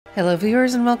Hello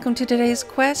viewers and welcome to today's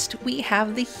quest. We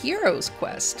have the Heroes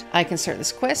quest. I can start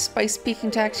this quest by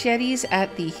speaking to Yetis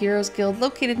at the Heroes Guild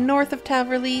located north of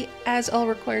Taverley. As all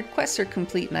required quests are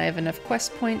complete and I have enough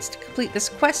quest points to complete this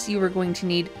quest, you are going to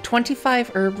need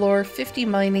 25 Herblore, 50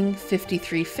 mining,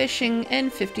 53 fishing,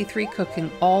 and 53 cooking,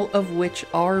 all of which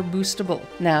are boostable.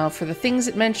 Now for the things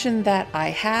it mentioned that I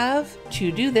have,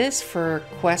 to do this for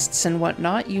quests and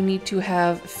whatnot, you need to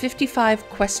have 55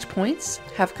 quest points,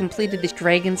 have completed the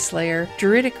Dragon Slayer,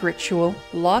 Druidic Ritual,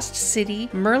 Lost City,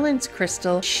 Merlin's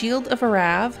Crystal, Shield of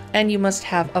Arrav, and you must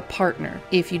have a partner.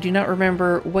 If you do not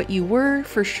remember what you were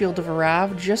for Shield of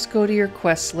Arrav, just go to your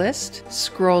quest list,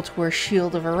 scroll to where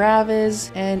Shield of Arrav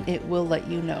is, and it will let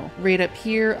you know. Right up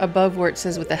here above where it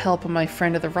says with the help of my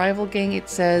friend of the rival gang, it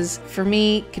says, for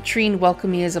me, Katrine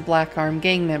welcomed me as a Black Arm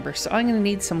gang member, so I'm going to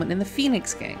need someone in the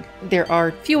Phoenix gang. There are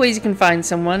a few ways you can find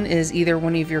someone, is either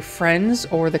one of your friends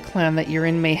or the clan that you're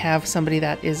in may have somebody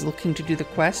that is looking to do the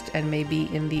quest and may be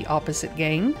in the opposite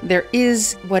gang. There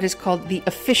is what is called the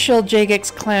official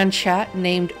Jagex clan chat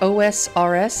named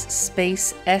OSRS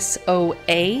space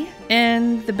SOA,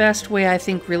 and the best way I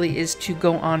think really is to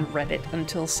go on Reddit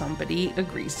until somebody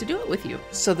agrees to do it with you.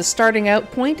 So the starting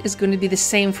out point is going to be the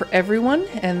same for everyone,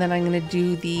 and then I'm going to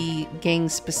do the gang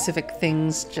specific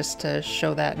things just to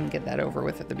show that and get that over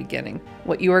with at the beginning.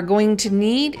 What you are going to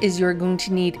need is you're going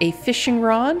to need a fishing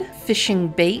rod, fishing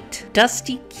bait,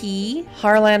 dusty key,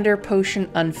 Harralander Potion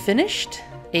unfinished,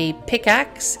 a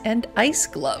pickaxe, and ice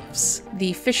gloves.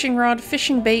 The fishing rod,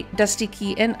 fishing bait, dusty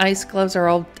key, and ice gloves are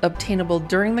all obtainable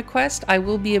during the quest. I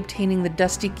will be obtaining the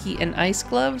dusty key and ice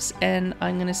gloves, and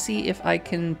I'm gonna see if I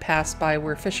can pass by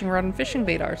where fishing rod and fishing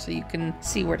bait are so you can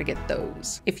see where to get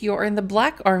those. If you are in the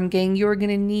Black Arm gang, you are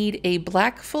gonna need a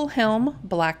black full helm,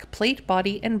 black plate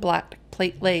body, and black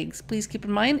plate legs. Please keep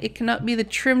in mind it cannot be the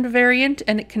trimmed variant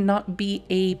and it cannot be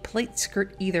a plate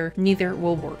skirt either. Neither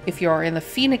will work. If you are in the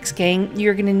Phoenix gang,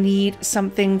 you're going to need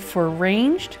something for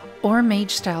ranged or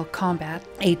mage style combat.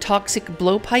 A toxic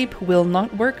blowpipe will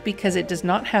not work because it does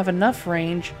not have enough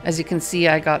range. As you can see,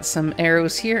 I got some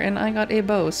arrows here and I got a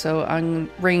bow, so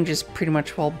range is pretty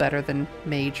much well better than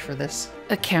mage for this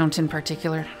account in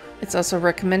particular. It's also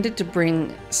recommended to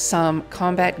bring some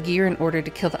combat gear in order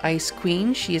to kill the Ice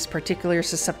Queen. She is particularly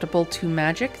susceptible to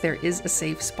magic. There is a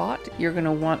safe spot. You're going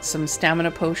to want some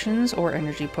stamina potions or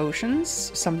energy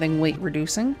potions, something weight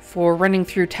reducing. For running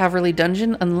through Taverley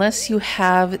Dungeon, unless you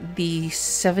have the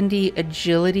 70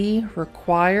 agility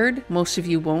required, most of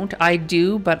you won't. I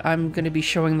do, but I'm going to be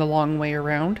showing the long way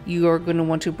around. You are going to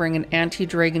want to bring an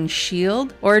anti-dragon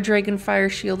shield or a dragon fire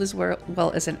shield as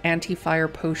well as an anti-fire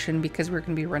potion because we're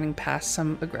going to be running past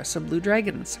some aggressive blue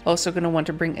dragons. Also going to want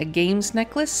to bring a games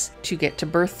necklace to get to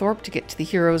Berthorpe to get to the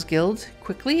Heroes Guild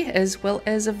quickly, as well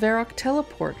as a Varrock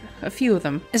teleport, a few of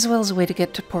them, as well as a way to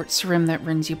get to Port Sarim that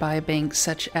runs you by a bank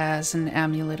such as an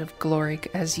Amulet of Glory,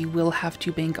 as you will have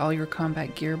to bank all your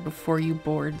combat gear before you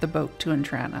board the boat to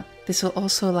Entrana. This will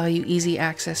also allow you easy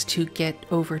access to get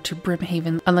over to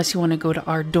Brimhaven, unless you want to go to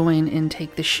Ardoin and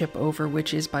take the ship over,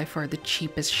 which is by far the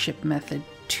cheapest ship method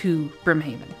to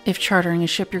Brimhaven. If chartering a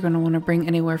ship, you're going to want to bring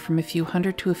anywhere from a few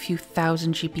hundred to a few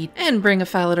thousand GP, and bring a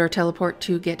Falador teleport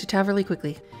to get to Taverley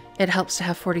quickly. It helps to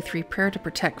have 43 prayer to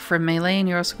protect from melee, and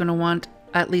you're also going to want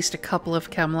at least a couple of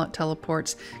Camelot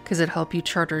teleports because it'll help you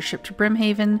charter a ship to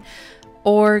Brimhaven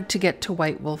or to get to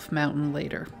White Wolf Mountain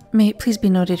later. May it please be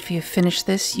noted, if you finish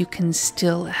this, you can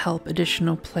still help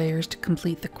additional players to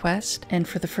complete the quest. And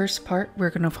for the first part,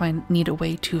 we're going to need a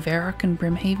way to Varrock and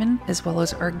Brimhaven, as well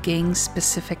as our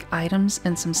gang-specific items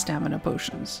and some stamina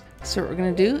potions. So what we're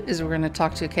going to do is we're going to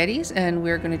talk to Yetis, and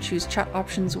we're going to choose chat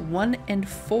options 1 and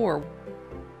 4.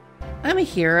 I'm a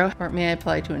hero, or may I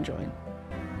apply to join?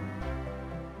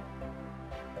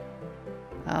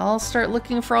 I'll start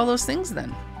looking for all those things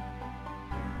then.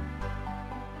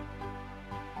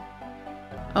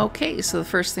 Okay, so the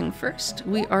first thing first,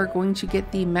 we are going to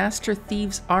get the Master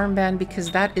Thief's armband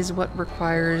because that is what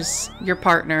requires your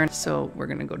partner. So we're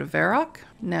going to go to Varrock.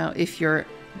 Now, if your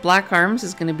Black Arms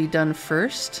is going to be done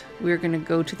first, we're going to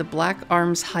go to the Black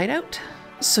Arms hideout.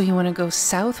 So you want to go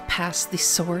south past the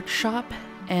sword shop,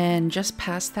 and just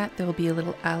past that there will be a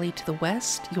little alley to the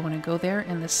west. You want to go there,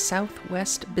 in the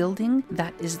southwest building,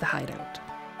 that is the hideout.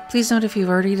 Please note, if you've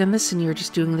already done this and you're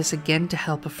just doing this again to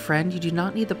help a friend, you do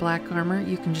not need the black armor,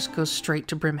 you can just go straight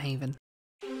to Brimhaven.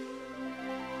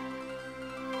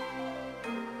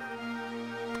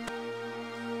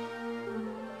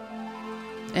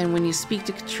 And when you speak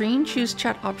to Katrine, choose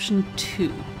chat option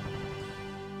 2.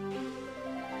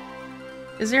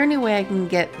 Is there any way I can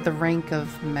get the rank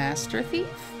of Master Thief?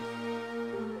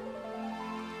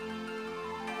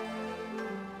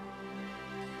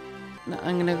 Now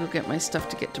I'm gonna go get my stuff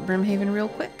to get to Brimhaven real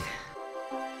quick.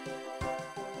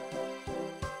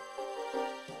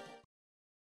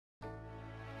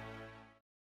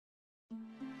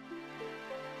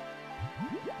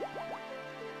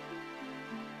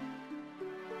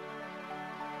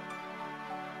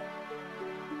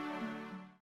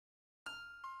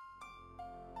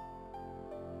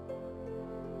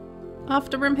 Off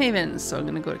to Brimhaven, so I'm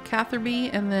gonna go to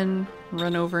Catherby and then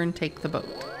run over and take the boat.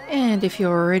 And if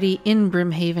you're already in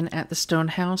Brimhaven at the stone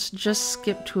house, just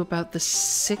skip to about the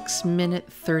 6-minute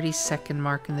 30-second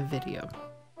mark in the video.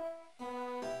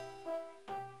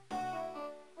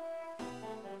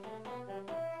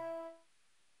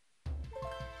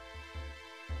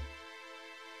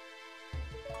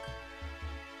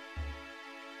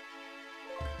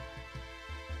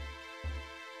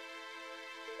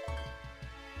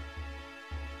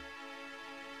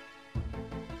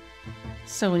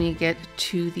 So when you get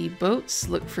to the boats,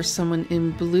 look for someone in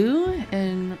blue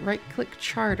and right-click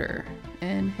Charter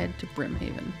and head to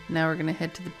Brimhaven. Now we're going to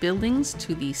head to the buildings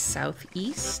to the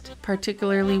southeast.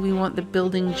 Particularly, we want the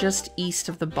building just east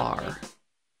of the bar.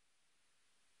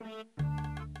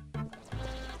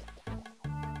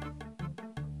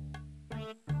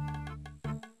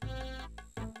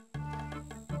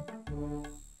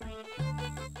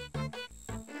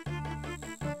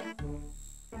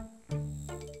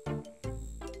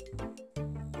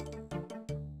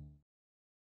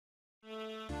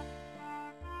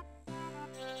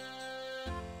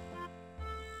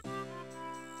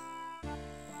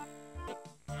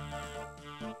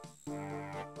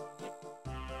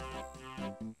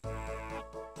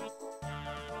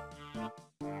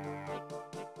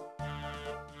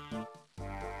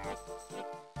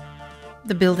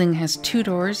 The building has 2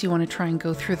 doors. You want to try and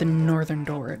go through the northern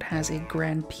door. It has a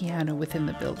grand piano within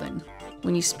the building.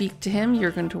 When you speak to him,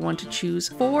 you're going to want to choose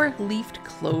 4-leafed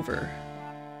clover.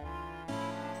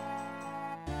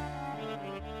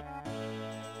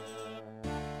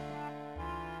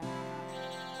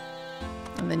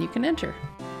 And then you can enter.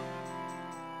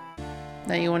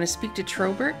 Now you want to speak to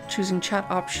Trobert, choosing chat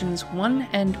options 1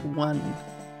 and 1.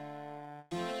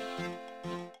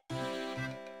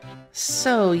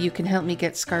 So, you can help me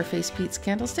get Scarface Pete's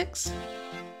candlesticks?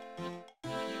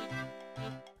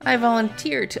 I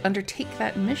volunteer to undertake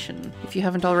that mission. If you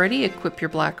haven't already, equip your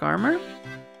black armor.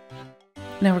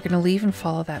 Now we're going to leave and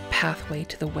follow that pathway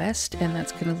to the west, and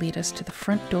that's going to lead us to the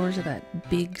front doors of that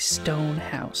big stone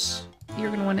house. You're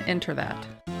going to want to enter that.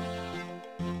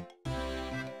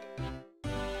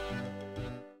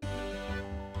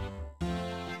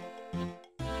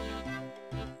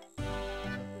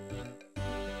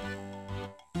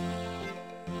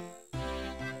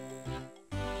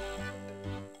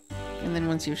 And then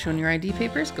once you've shown your ID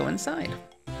papers, go inside.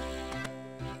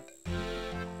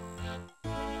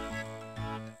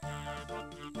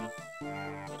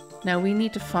 Now we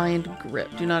need to find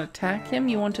Grip. Do not attack him,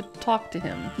 you want to talk to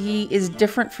him. He is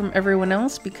different from everyone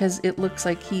else because it looks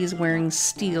like he is wearing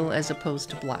steel as opposed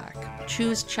to black.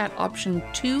 Choose chat option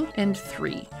 2 and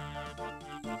 3.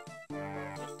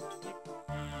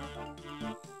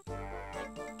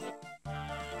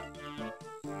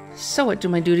 So what do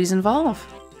my duties involve?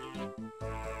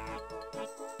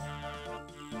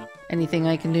 Anything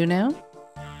I can do now?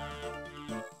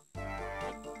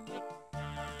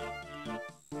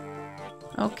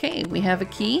 Okay, we have a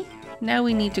key. Now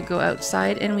we need to go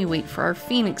outside and we wait for our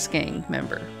Phoenix Gang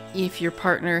member. If your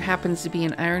partner happens to be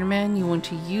an Iron Man, you want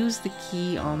to use the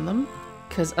key on them,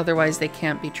 because otherwise they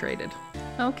can't be traded.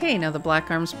 Okay, now the Black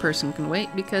Arms person can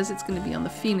wait because it's going to be on the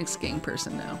Phoenix Gang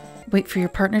person now. Wait for your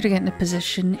partner to get in a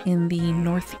position in the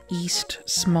northeast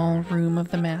small room of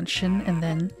the mansion, and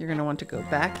then you're going to want to go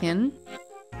back in.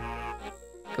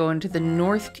 Go into the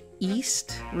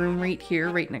northeast room right here,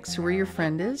 right next to where your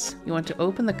friend is. You want to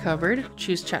open the cupboard,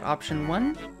 choose chat option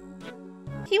 1.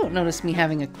 He won't notice me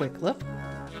having a quick look.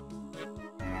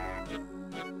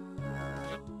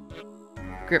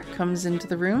 Grip comes into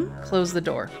the room, close the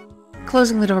door.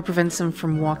 Closing the door prevents him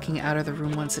from walking out of the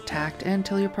room once attacked, and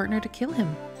tell your partner to kill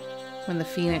him. When the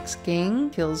Phoenix Gang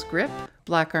kills Grip,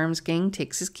 Black Arms Gang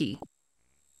takes his key.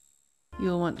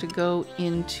 You'll want to go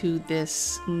into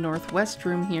this northwest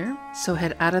room here. So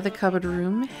head out of the cupboard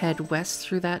room, head west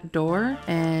through that door,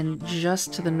 and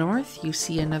just to the north you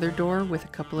see another door with a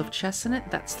couple of chests in it.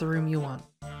 That's the room you want.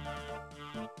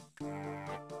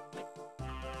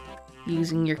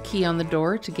 Using your key on the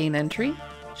door to gain entry.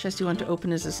 Chest you want to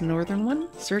open is this northern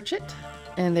one. Search it.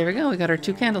 And there we go, we got our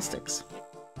 2 candlesticks.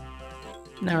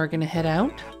 Now we're going to head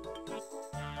out.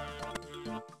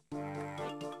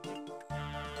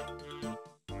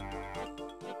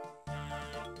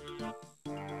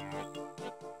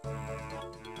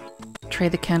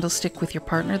 Trade the candlestick with your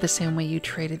partner the same way you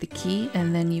traded the key,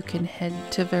 and then you can head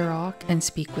to Varrock and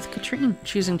speak with Katrine,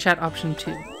 choosing chat option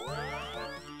 2.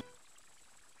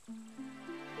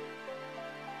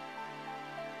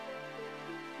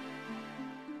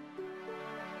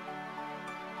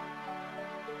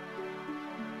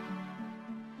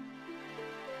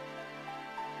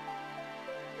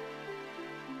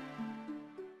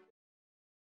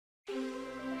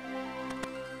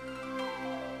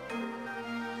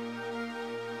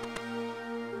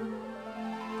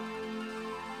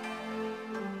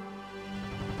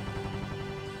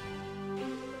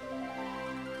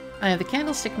 I have the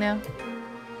candlestick now.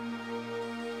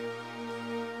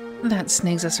 That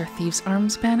snags us our Thieves'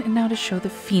 Armband, and now to show the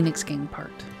Phoenix Gang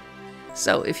part.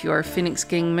 So if you are a Phoenix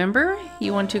Gang member,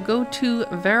 you want to go to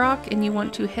Varrock and you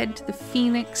want to head to the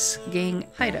Phoenix Gang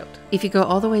hideout. If you go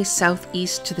all the way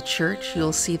southeast to the church,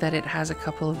 you'll see that it has a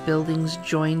couple of buildings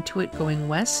joined to it going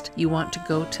west. You want to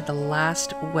go to the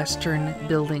last western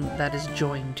building that is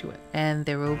joined to it, and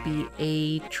there will be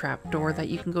a trapdoor that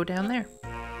you can go down there.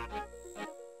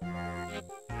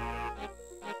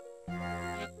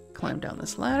 Climb down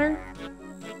this ladder.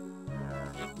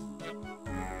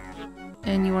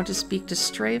 And you want to speak to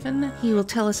Straven. He will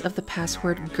tell us of the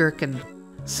password Gherkin.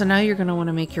 So now you're going to want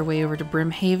to make your way over to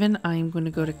Brimhaven. I'm going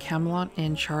to go to Camelot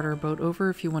and charter a boat over.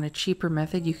 If you want a cheaper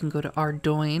method, you can go to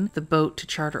Ardoyne. The boat to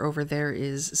charter over there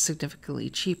is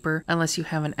significantly cheaper. Unless you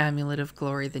have an Amulet of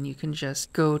Glory, then you can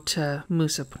just go to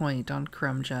Musa Point on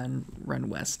Crumja and run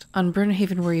west. On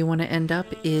Brimhaven, where you want to end up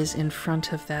is in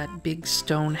front of that big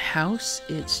stone house.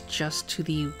 It's just to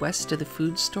the west of the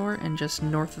food store and just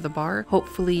north of the bar.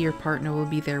 Hopefully your partner will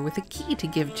be there with a key to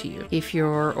give to you. If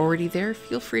you're already there,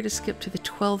 feel free to skip to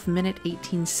the 12-minute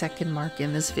 18-second mark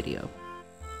in this video.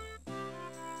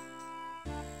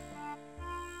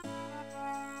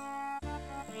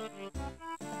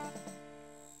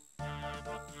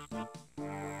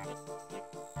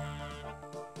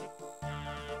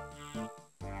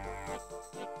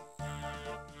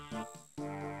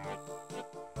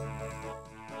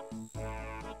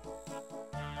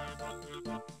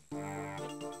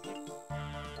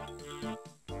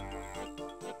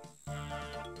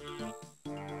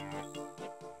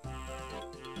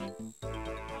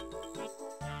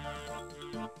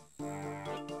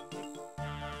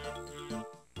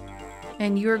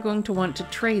 And you're going to want to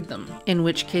trade them, in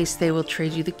which case they will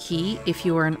trade you the key. If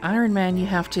you are an Iron Man, you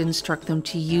have to instruct them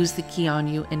to use the key on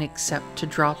you and accept to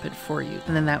drop it for you.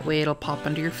 And then that way it'll pop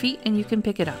under your feet and you can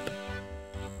pick it up.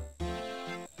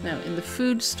 Now in the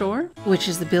food store, which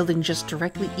is the building just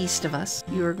directly east of us,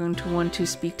 you are going to want to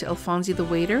speak to Alfonsi the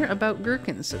waiter about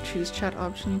gherkins, so choose chat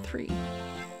option 3.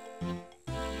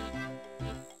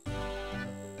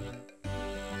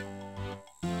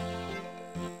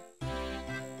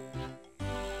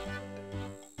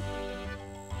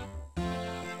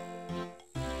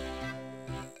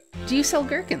 Do you sell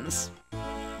gherkins?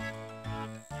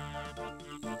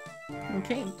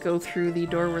 Okay, go through the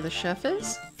door where the chef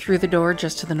is, through the door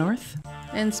just to the north,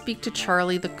 and speak to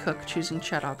Charlie the cook, choosing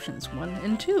chat options 1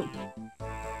 and 2. I'm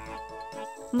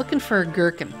looking for a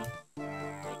gherkin.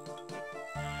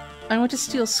 I want to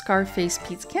steal Scarface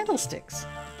Pete's candlesticks.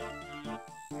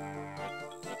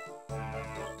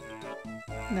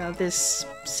 Now this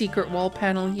secret wall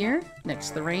panel here, next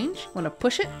to the range, want to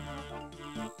push it.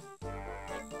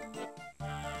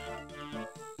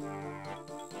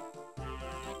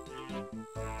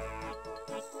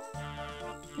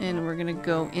 And we're gonna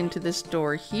go into this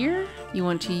door here. You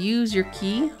want to use your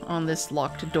key on this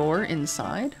locked door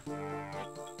inside.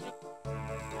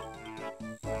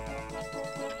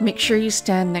 Make sure you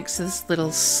stand next to this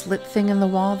little slit thing in the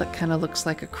wall that kind of looks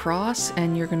like a cross,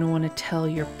 and you're gonna want to tell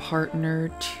your partner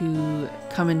to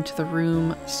come into the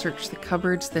room, search the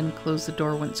cupboards, then close the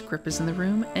door once Grip is in the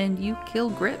room, and you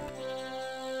kill Grip.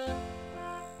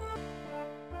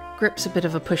 Grip's a bit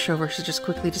of a pushover, so just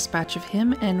quickly dispatch of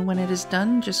him, and when it is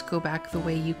done, just go back the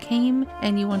way you came,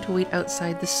 and you want to wait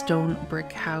outside the stone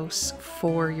brick house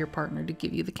for your partner to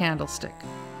give you the candlestick.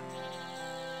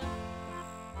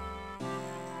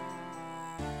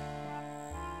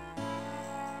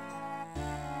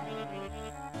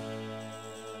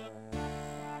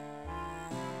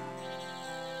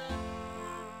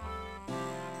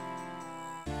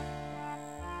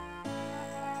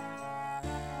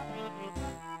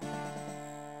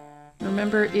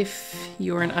 Remember, if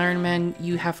you're an Iron Man,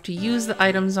 you have to use the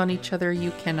items on each other.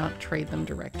 You cannot trade them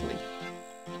directly.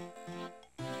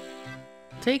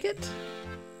 Take it.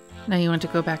 Now you want to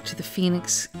go back to the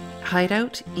Phoenix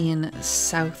hideout in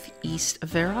southeast of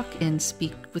Varrock and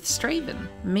speak with Straven.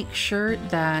 Make sure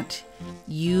that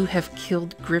you have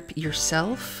killed Grip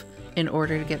yourself in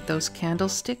order to get those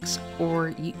candlesticks,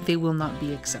 or they will not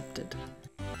be accepted.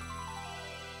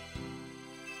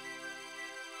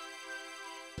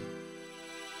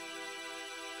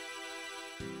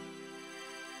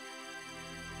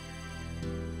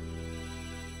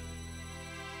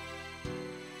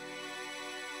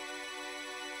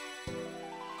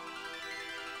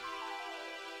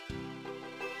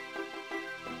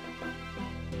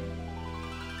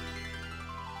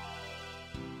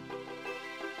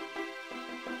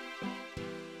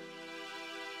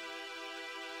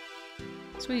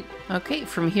 Sweet. Okay,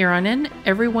 from here on in,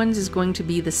 everyone's is going to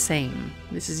be the same.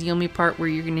 This is the only part where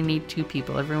you're going to need 2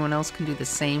 people. Everyone else can do the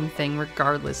same thing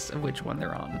regardless of which one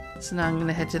they're on. So now I'm going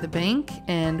to head to the bank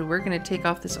and we're going to take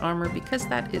off this armor because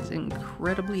that is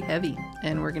incredibly heavy.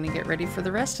 And we're going to get ready for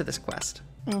the rest of this quest.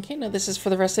 Okay, now this is for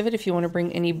the rest of it. If you want to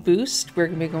bring any boost, we're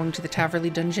going to be going to the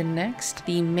Taverley dungeon next.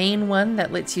 The main one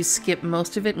that lets you skip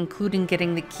most of it, including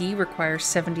getting the key, requires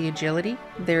 70 agility.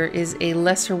 There is a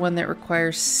lesser one that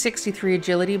requires 63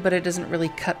 agility, but it doesn't really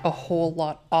cut a whole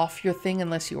lot off your thing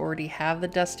unless you already have the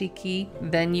Dusty Key.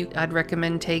 Then I'd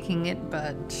recommend taking it,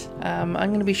 but I'm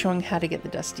going to be showing how to get the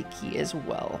Dusty Key as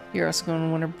well. You're also going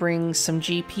to want to bring some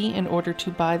GP in order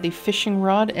to buy the fishing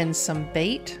rod and some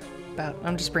bait.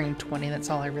 I'm just bringing 20, that's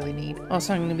all I really need.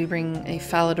 Also, I'm going to be bringing a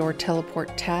Falador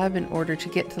teleport tab in order to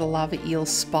get to the Lava Eel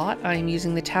spot. I'm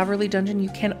using the Taverley dungeon.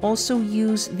 You can also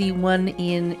use the one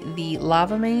in the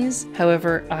lava maze.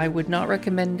 However, I would not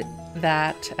recommend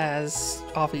that, as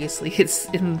obviously it's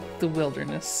in the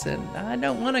wilderness and I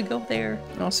don't want to go there.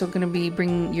 I'm also going to be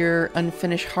bringing your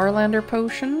unfinished Harralander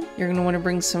Potion. You're going to want to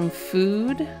bring some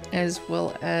food as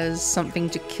well as something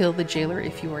to kill the jailer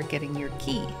if you are getting your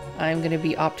key. I'm going to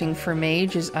be opting for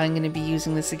Mage, as I'm going to be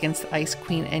using this against the Ice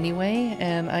Queen anyway,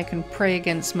 and I can pray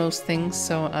against most things,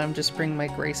 so I'm just bringing my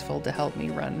Graceful to help me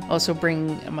run. Also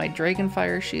bring my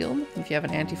Dragonfire Shield. If you have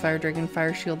an anti-fire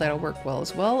Dragonfire Shield, that'll work well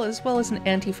as an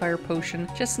anti-fire potion,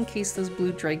 just in case those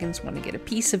blue dragons want to get a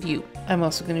piece of you. I'm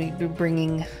also going to be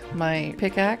bringing my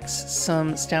Pickaxe,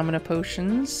 some stamina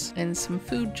potions, and some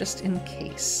food just in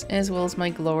case, as well as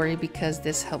my Glory, because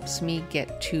this helps me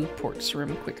get to Port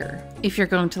Sarim quicker. If you're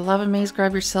going to Lava Maze,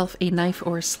 grab yourself a knife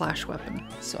or a slash weapon.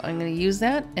 So I'm going to use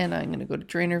that, and I'm going to go to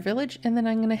Drainer Village, and then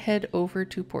I'm going to head over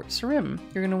to Port Sarim.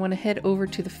 You're going to want to head over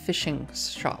to the fishing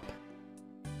shop.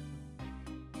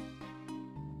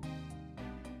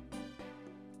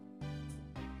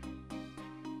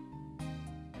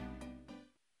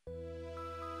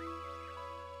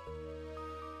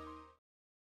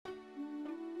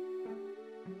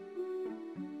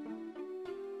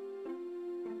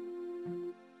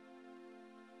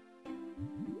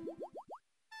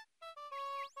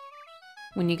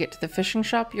 When you get to the fishing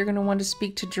shop, you're going to want to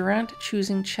speak to Durant,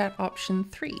 choosing chat option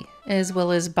 3, as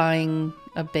well as buying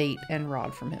a bait and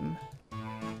rod from him.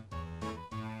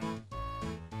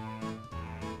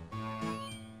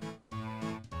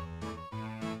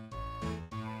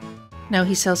 Now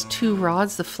he sells 2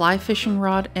 rods, the fly fishing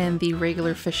rod and the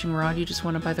regular fishing rod. You just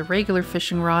want to buy the regular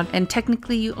fishing rod, and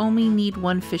technically you only need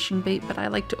 1 fishing bait, but I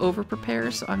like to over prepare,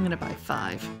 so I'm going to buy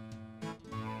 5.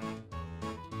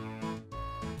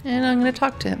 And I'm going to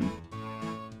talk to him.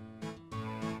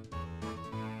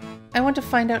 I want to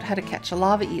find out how to catch a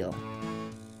lava eel.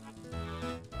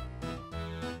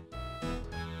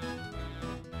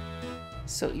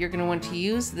 So you're going to want to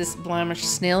use this Blamish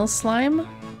Snail Slime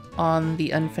on the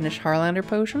unfinished Harralander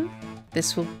Potion.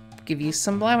 This will give you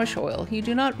some Blamish oil. You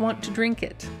do not want to drink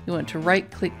it. You want to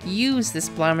right-click use this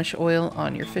Blamish oil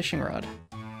on your fishing rod.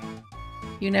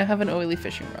 You now have an oily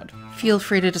fishing rod. Feel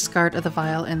free to discard the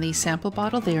vial and the sample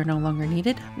bottle, they are no longer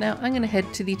needed. Now I'm going to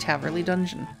head to the Taverley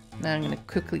dungeon. Now I'm going to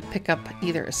quickly pick up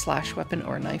either a slash weapon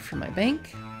or a knife from my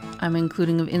bank. I'm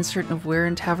including an insert of where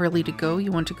in Taverley to go.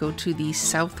 You want to go to the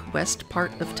southwest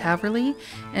part of Taverley,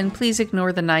 and please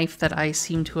ignore the knife that I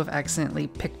seem to have accidentally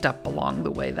picked up along the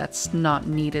way. That's not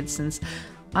needed since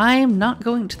I'm not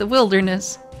going to the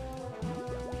wilderness.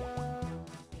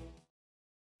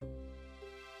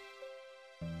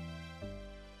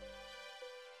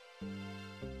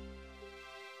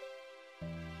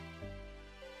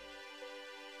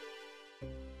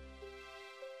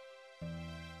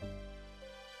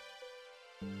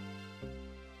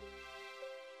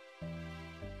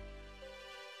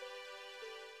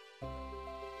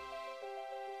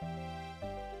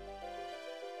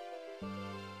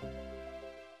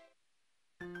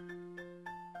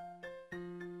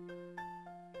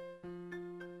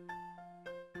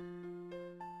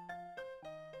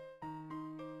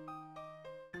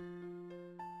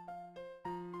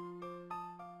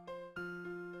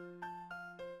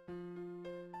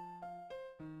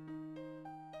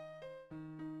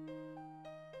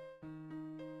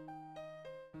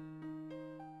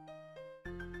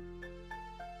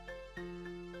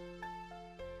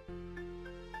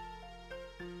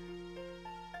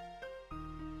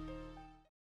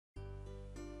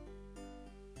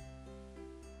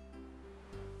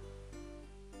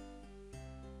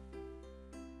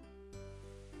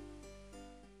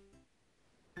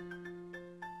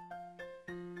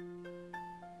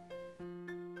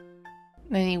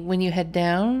 Then when you head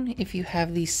down, if you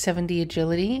have the 70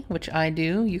 agility, which I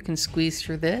do, you can squeeze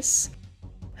through this.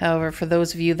 However, for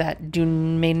those of you that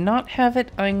may not have it,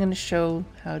 I'm going to show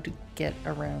how to get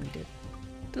around it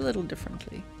a little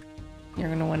differently. You're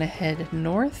going to want to head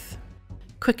north.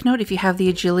 Quick note, if you have the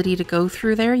agility to go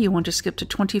through there, you want to skip to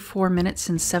 24 minutes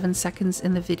and 7 seconds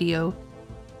in the video.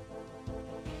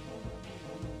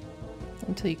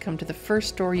 Until you come to the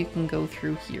first door, you can go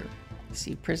through here.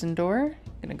 See prison door,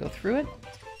 I'm going to go through it.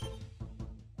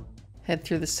 Head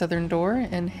through the southern door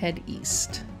and head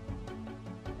east.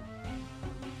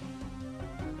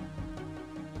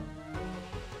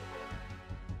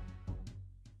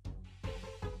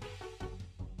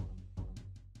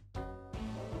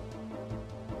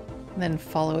 Then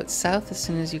follow it south as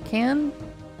soon as you can.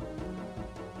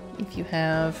 If you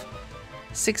have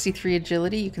 63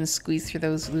 agility, you can squeeze through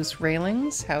those loose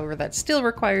railings. However, that still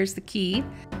requires the key.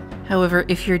 However,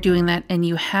 if you're doing that and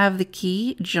you have the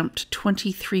key, jump to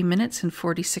 23 minutes and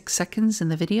 46 seconds in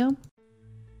the video.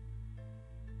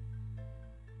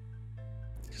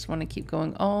 Just want to keep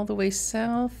going all the way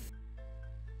south.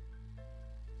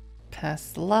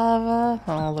 Past the lava,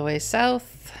 all the way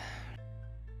south.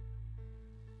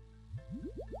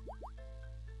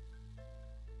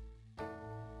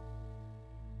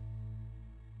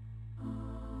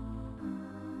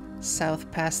 South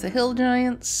past the hill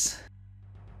giants.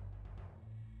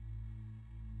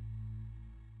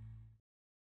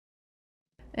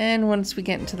 And once we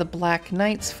get into the Black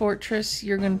Knight's fortress,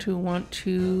 you're going to want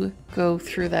to go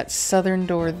through that southern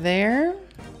door there,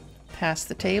 past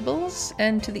the tables,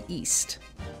 and to the east.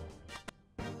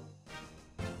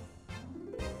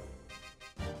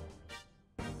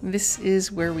 This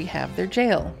is where we have their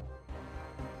jail.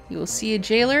 You will see a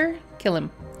jailer, kill him.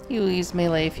 You will use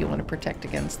melee if you want to protect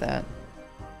against that.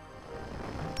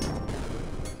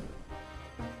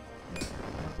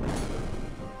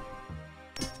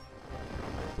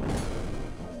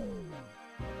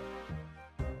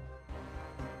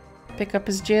 Pick up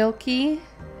his jail key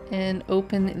and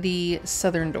open the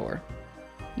southern door.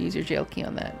 Use your jail key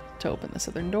on that to open the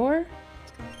southern door.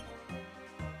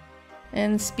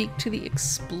 And speak to the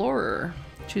explorer,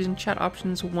 choosing chat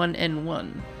options 1 and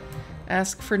 1.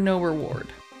 Ask for no reward.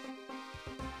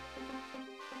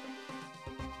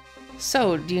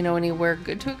 So, do you know anywhere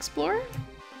good to explore?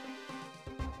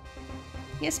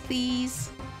 Yes,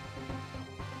 please.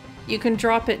 You can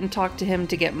drop it and talk to him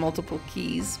to get multiple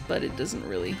keys, but it doesn't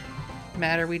really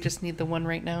matter. We just need the one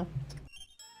right now.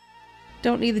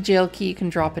 Don't need the jail key. You can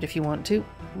drop it if you want to.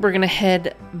 We're gonna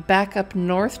head back up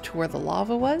north to where the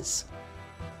lava was.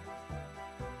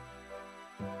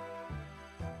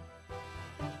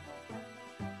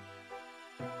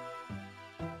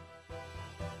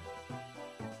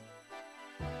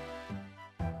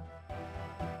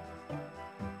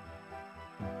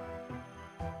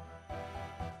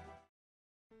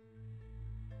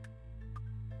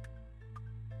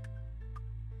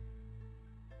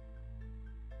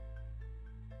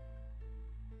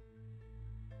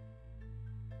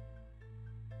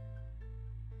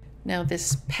 Now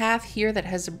this path here that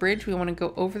has a bridge, we want to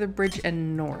go over the bridge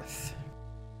and north.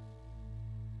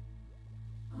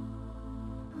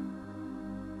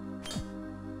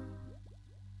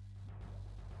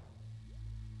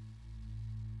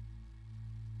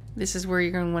 This is where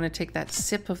you're going to want to take that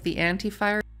sip of the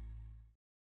anti-fire.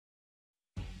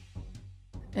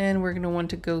 And we're going to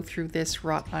want to go through this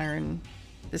wrought iron.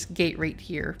 This gate right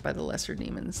here by the lesser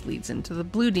demons leads into the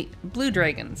blue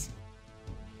dragons.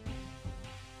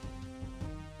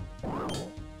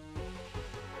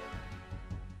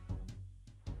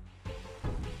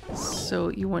 So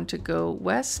you want to go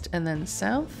west and then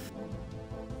south.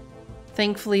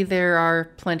 Thankfully there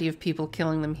are plenty of people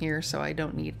killing them here, so I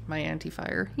don't need my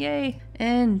anti-fire. Yay!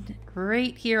 And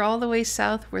right here all the way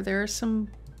south where there are some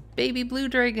baby blue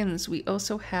dragons, we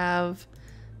also have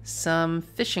some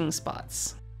fishing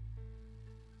spots.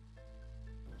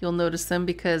 You'll notice them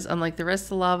because unlike the rest of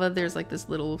the lava, there's like this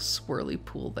little swirly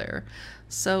pool there.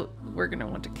 So we're gonna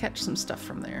want to catch some stuff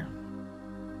from there.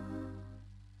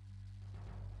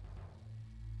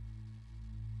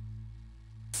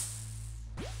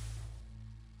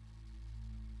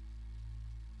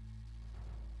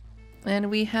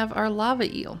 And we have our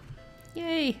lava eel.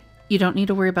 Yay! You don't need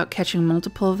to worry about catching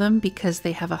multiple of them because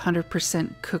they have a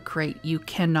 100% cook rate. You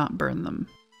cannot burn them.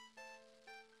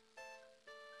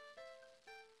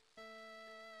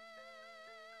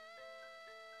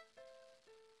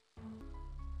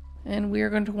 And we are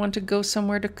going to want to go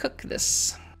somewhere to cook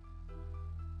this.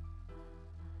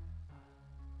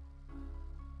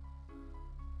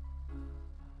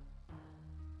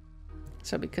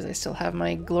 So because I still have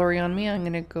my glory on me, I'm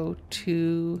gonna go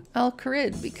to Al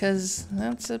Kharid because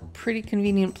that's a pretty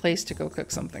convenient place to go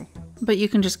cook something. But you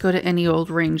can just go to any old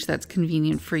range that's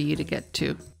convenient for you to get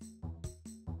to.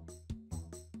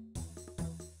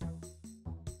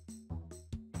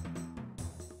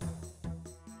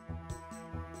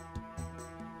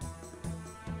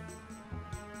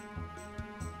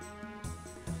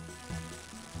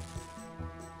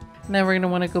 Now we're going to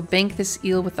want to go bank this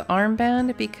eel with the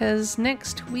armband because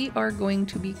next we are going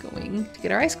to be going to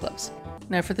get our ice gloves.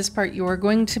 Now for this part you are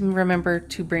going to remember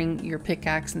to bring your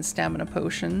pickaxe and stamina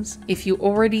potions. If you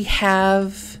already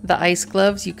have the ice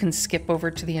gloves, you can skip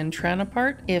over to the Entrana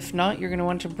part. If not, you're going to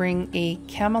want to bring a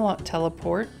Camelot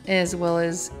teleport as well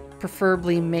as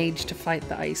preferably mage to fight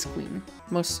the Ice Queen.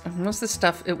 Most of the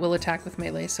stuff it will attack with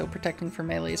melee, so protecting for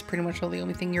melee is pretty much the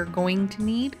only thing you're going to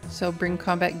need. So bring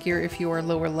combat gear if you are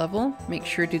lower level. Make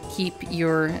sure to keep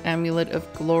your amulet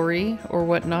of glory or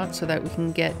whatnot so that we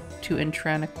can get to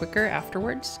Entrana quicker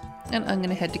afterwards. And I'm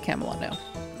gonna head to Camelot now.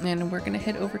 And we're gonna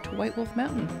head over to White Wolf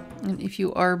Mountain. And if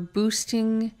you are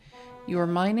boosting your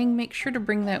mining, make sure to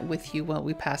bring that with you while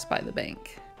we pass by the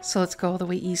bank. So let's go all the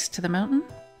way east to the mountain.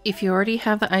 If you already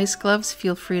have the ice gloves,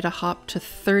 feel free to hop to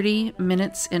 30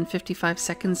 minutes and 55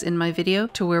 seconds in my video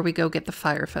to where we go get the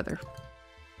fire feather.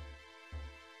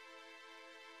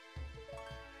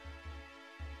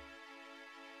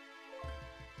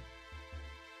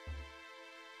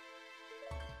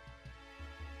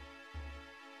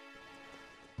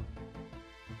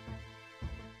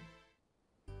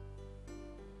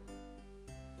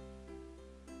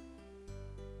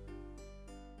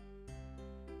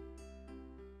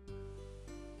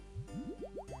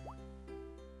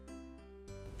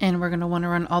 And we're going to want to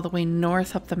run all the way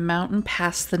north up the mountain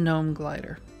past the gnome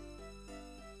glider.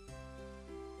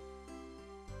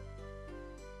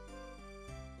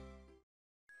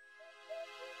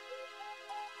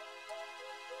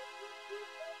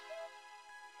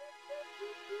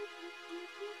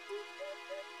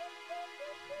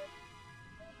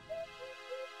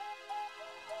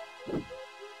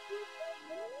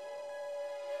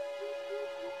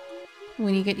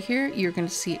 When you get here, you're going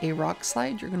to see a rock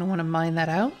slide. You're going to want to mine that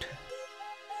out.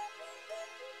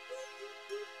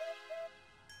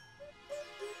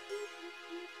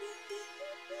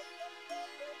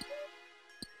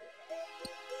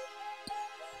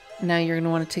 Now you're going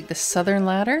to want to take the southern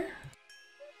ladder.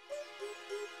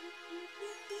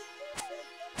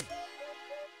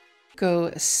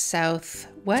 Go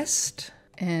southwest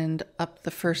and up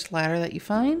the first ladder that you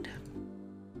find.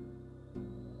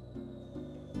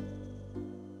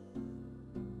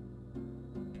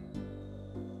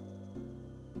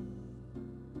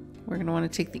 We're going to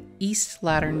want to take the east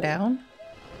ladder down.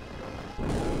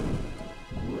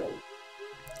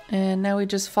 And now we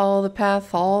just follow the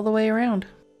path all the way around.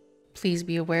 Please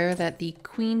be aware that the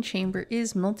Queen Chamber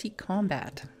is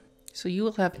multi-combat, so you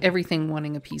will have everything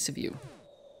wanting a piece of you.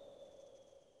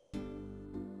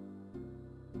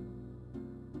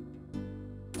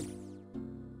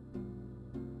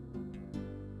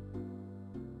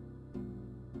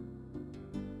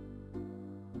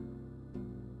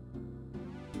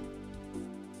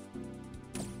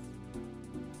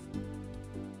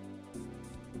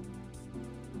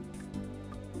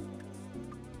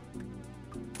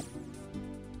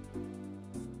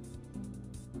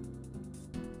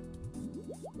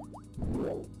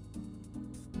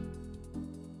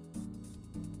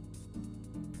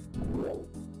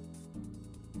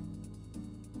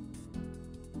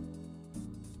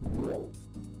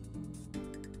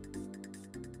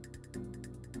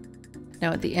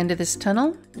 Now at the end of this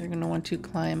tunnel, you're going to want to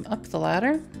climb up the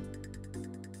ladder.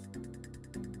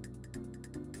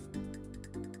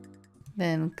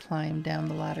 Then climb down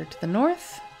the ladder to the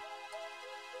north.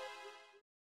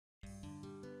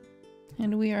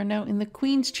 And we are now in the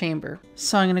Queen's Chamber.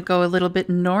 So I'm going to go a little bit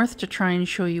north to try and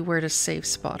show you where to safe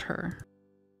spot her.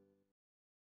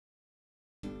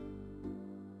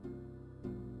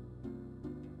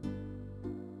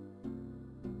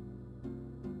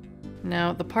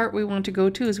 Now the part we want to go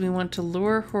to is we want to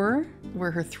lure her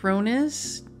where her throne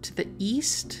is to the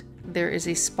east. There is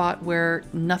a spot where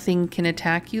nothing can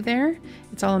attack you there.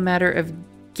 It's all a matter of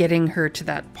getting her to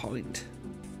that point.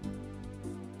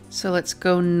 So let's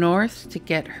go north to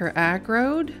get her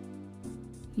aggroed.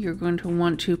 You're going to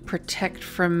want to protect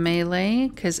from melee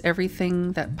because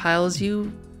everything that piles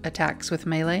you attacks with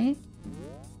melee.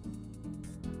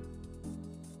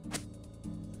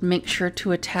 Make sure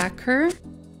to attack her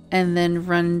and then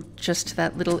run just to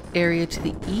that little area to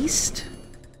the east.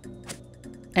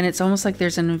 And it's almost like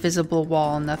there's an invisible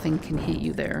wall, nothing can hit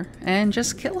you there. And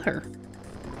just kill her.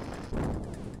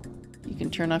 You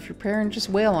can turn off your prayer and just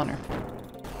wail on her.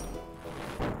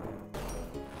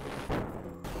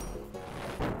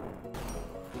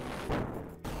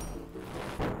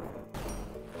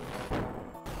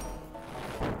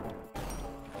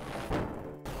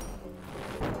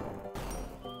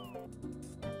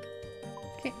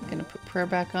 Okay, I'm gonna put prayer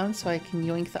back on so I can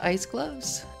yoink the ice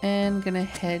gloves, and gonna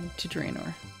head to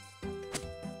Draenor.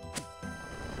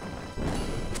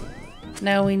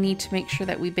 Now we need to make sure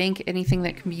that we bank anything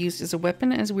that can be used as a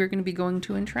weapon, as we're going to be going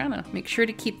to Entrana. Make sure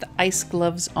to keep the ice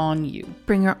gloves on you.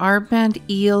 Bring your armband,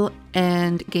 eel,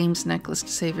 and games necklace to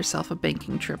save yourself a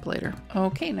banking trip later.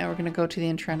 Okay, now we're going to go to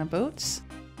the Entrana boats.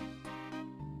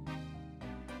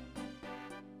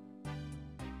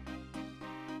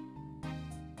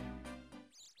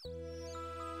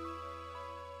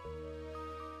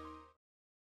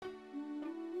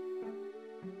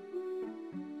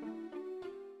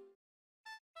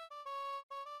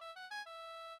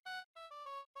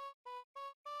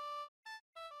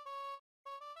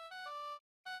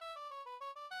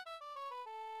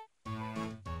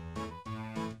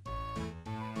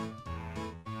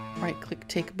 Right-click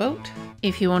take a boat.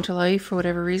 If you won't allow you for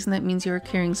whatever reason, that means you are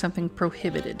carrying something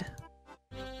prohibited.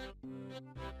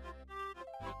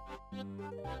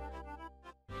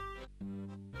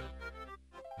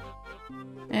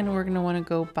 And we're going to want to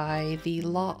go by the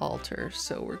law altar,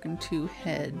 so we're going to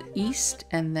head east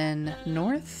and then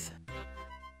north.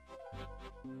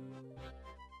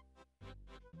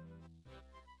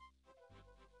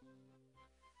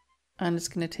 I'm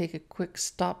just going to take a quick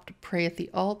stop to pray at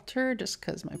the altar, just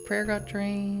because my prayer got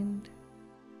drained.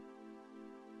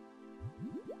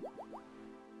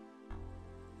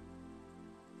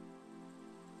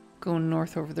 Go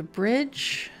north over the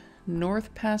bridge,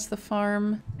 north past the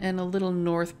farm, and a little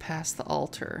north past the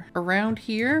altar. Around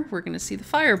here, we're going to see the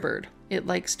Firebird. It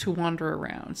likes to wander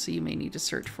around, so you may need to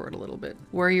search for it a little bit.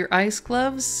 Wear your ice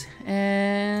gloves,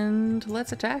 and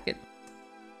let's attack it.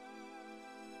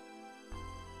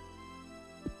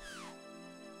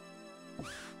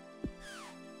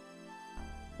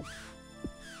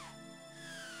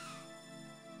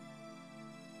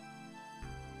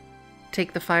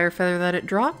 Take the fire feather that it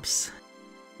drops.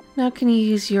 Now can you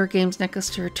use your games necklace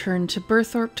to return to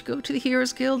Berthorpe to go to the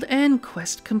Heroes Guild and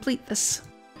quest complete this.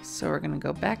 So we're going to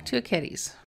go back to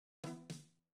Aketes.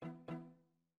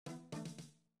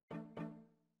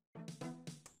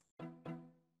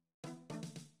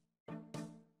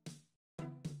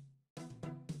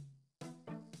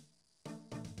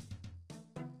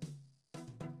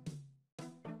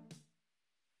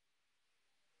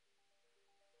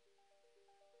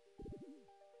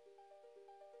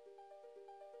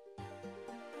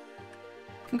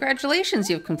 Congratulations,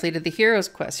 you've completed the Heroes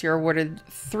Quest. You're awarded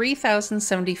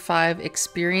 3,075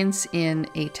 experience in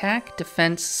attack,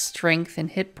 defense, strength, and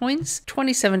hit points,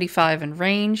 2075 in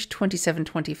range,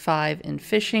 2725 in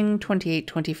fishing,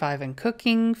 2825 in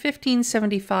cooking,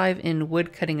 1575 in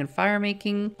wood cutting and fire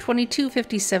making,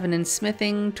 2257 in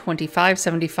smithing,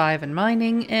 2575 in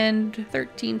mining, and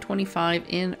 1325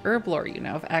 in Herblore. You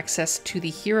now have access to the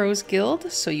Heroes Guild,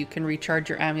 so you can recharge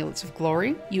your Amulets of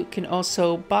Glory. You can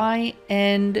also buy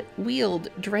and wield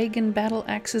dragon battle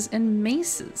axes and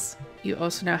maces. You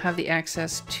also now have the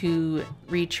access to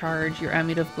recharge your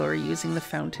Amulet of Glory using the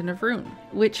Fountain of Ruin,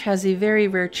 which has a very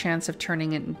rare chance of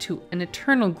turning it into an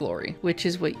Eternal Glory, which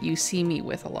is what you see me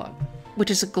with a lot, which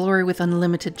is a glory with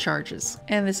unlimited charges.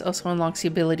 And this also unlocks the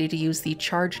ability to use the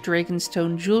Charged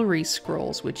Dragonstone Jewelry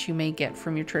Scrolls, which you may get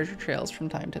from your treasure trails from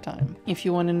time to time. If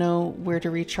you want to know where to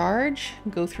recharge,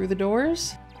 go through the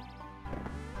doors.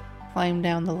 Climb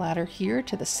down the ladder here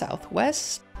to the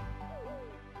southwest.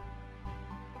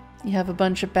 You have a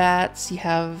bunch of bats, you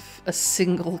have a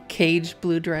single caged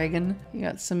blue dragon, you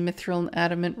got some mithril and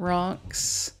adamant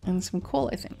rocks, and some coal,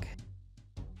 I think.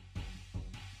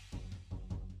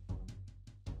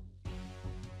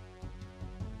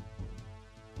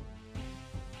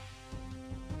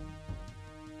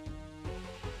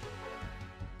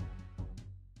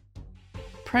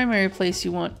 Primary place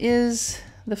you want is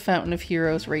the Fountain of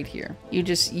Heroes right here. You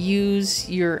just use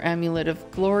your Amulet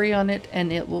of Glory on it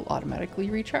and it will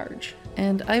automatically recharge.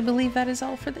 And I believe that is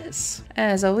all for this.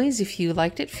 As always, if you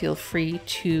liked it, feel free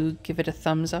to give it a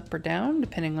thumbs up or down,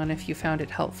 depending on if you found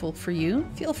it helpful for you.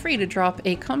 Feel free to drop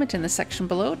a comment in the section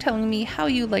below telling me how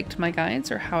you liked my guides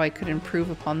or how I could improve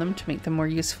upon them to make them more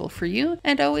useful for you.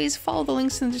 And always follow the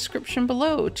links in the description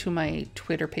below to my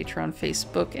Twitter, Patreon,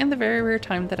 Facebook, and the very rare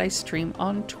time that I stream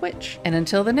on Twitch. And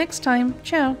until the next time,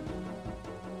 ciao!